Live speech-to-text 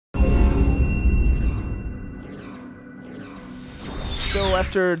So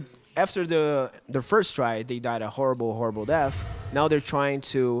after the first try, they died a horrible death. Now they're trying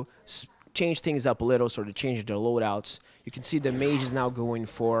to change things up a little, sort of change their loadouts. You can see the mage is now going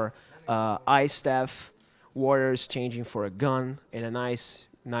for ice staff, warriors changing for a gun and a nice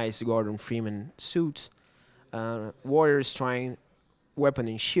Gordon Freeman suit. Warriors trying weapon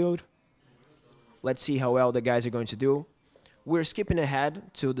and shield. Let's see how well the guys are going to do. We're skipping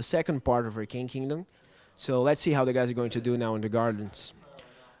ahead to the second part of Arcane Kingdom. So let's see how the guys are going to do now in the gardens.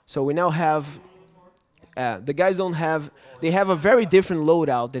 So we now have, the guys they have a very different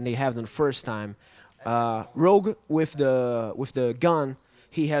loadout than they have the first time. Rogue with the gun,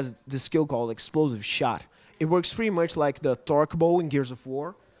 he has this skill called Explosive Shot. It works pretty much like the Torque Bow in Gears of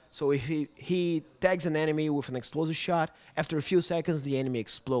War. So if he tags an enemy with an explosive shot, after a few seconds the enemy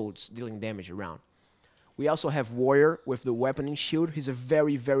explodes, dealing damage around. We also have Warrior with the weapon and shield. He's a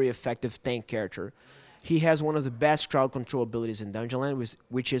very effective tank character. He has one of the best crowd control abilities in Dungeonland,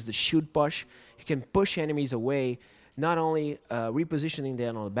 which is the shoot push. He can push enemies away, not only repositioning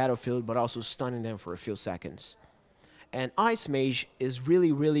them on the battlefield, but also stunning them for a few seconds. And Ice Mage is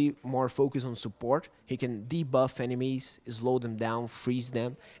really more focused on support. He can debuff enemies, slow them down, freeze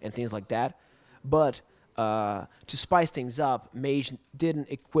them, and things like that. But to spice things up, Mage didn't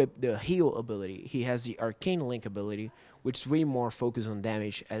equip the heal ability. He has the Arcane Link ability, which is way more focused on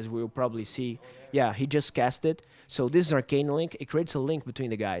damage, as we'll probably see. Yeah, he just cast it. So this is Arcane Link. It creates a link between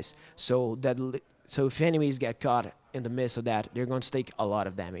the guys. So if enemies get caught in the midst of that, they're going to take a lot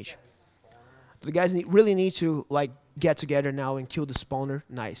of damage. The guys really need to get together now and kill the spawner.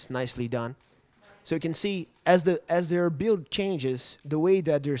 Nicely done. So you can see as their build changes, the way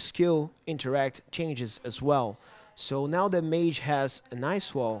that their skill interact changes as well. So now that Mage has an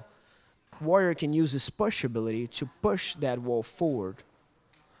ice wall, Warrior can use his push ability to push that wall forward.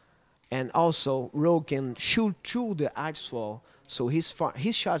 And also Rogue can shoot through the ice wall, so his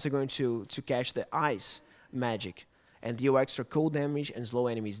shots are going to catch the ice magic and deal extra cold damage and slow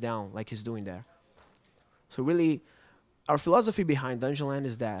enemies down like he's doing there. So really, our philosophy behind Dungeonland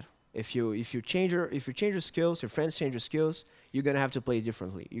is that if you change your skills, your friends change your skills, you're gonna have to play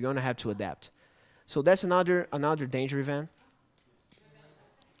differently. You're gonna have to adapt. So that's another danger event.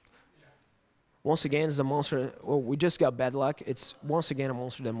 Once again, it's a monster. Well, we just got bad luck. It's once again a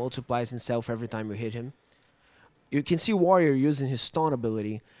monster that multiplies himself every time you hit him. You can see Warrior using his stun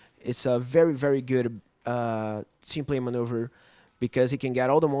ability. It's a very good team play maneuver because he can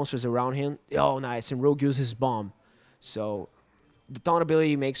get all the monsters around him. Oh, nice! And Rogue uses his bomb. So the taunt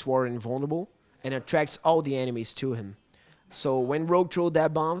ability makes Warrior invulnerable and attracts all the enemies to him. So when Rogue threw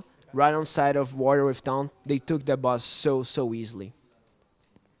that bomb right on side of Warrior with taunt, they took that boss so easily.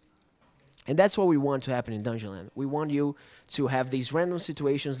 And that's what we want to happen in Dungeonland. We want you to have these random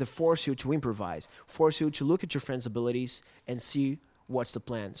situations that force you to improvise, force you to look at your friend's abilities and see what's the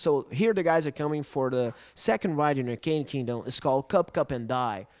plan. So here the guys are coming for the second ride in Arcane Kingdom. It's called Cup and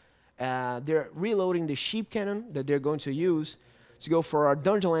Die. They're reloading the sheep cannon that they're going to use to go for our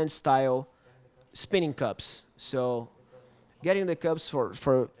Dungeonland style spinning cups. So getting the cups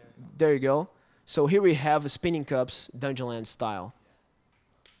for there you go. So here we have spinning cups Dungeonland style,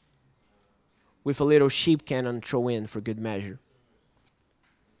 with a little sheep cannon throw in for good measure.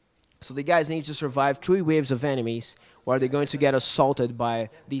 So the guys need to survive 3 waves of enemies, where they're going to get assaulted by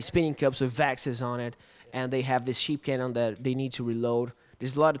these spinning cups with Vaxes on it, and they have this sheep cannon that they need to reload.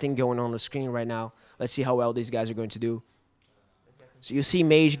 There's a lot of things going on the screen right now. Let's see how well these guys are going to do. So you see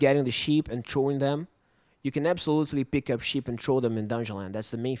Mage getting the sheep and throwing them. You can absolutely pick up sheep and throw them in Dungeonland.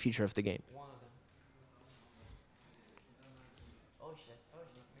 That's the main feature of the game.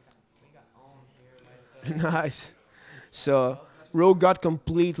 Nice. So Rogue got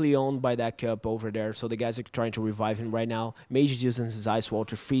completely owned by that cup over there, so the guys are trying to revive him right now. Mage is using his ice wall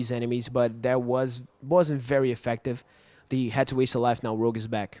to freeze enemies, but that wasn't very effective. They had to waste a life. Now Rogue is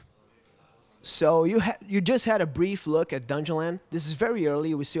back. So you just had a brief look at Dungeonland. This is very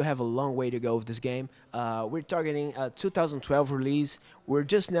early. We still have a long way to go with this game. We're targeting a 2012 release. We're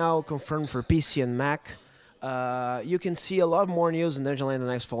just now confirmed for PC and Mac. You can see a lot more news in Dungeonland in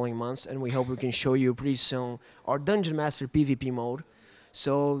the next following months, and we hope we can show you pretty soon our Dungeon Master PvP mode.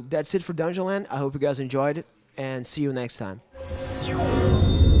 So that's it for Dungeonland. I hope you guys enjoyed it, and see you next time.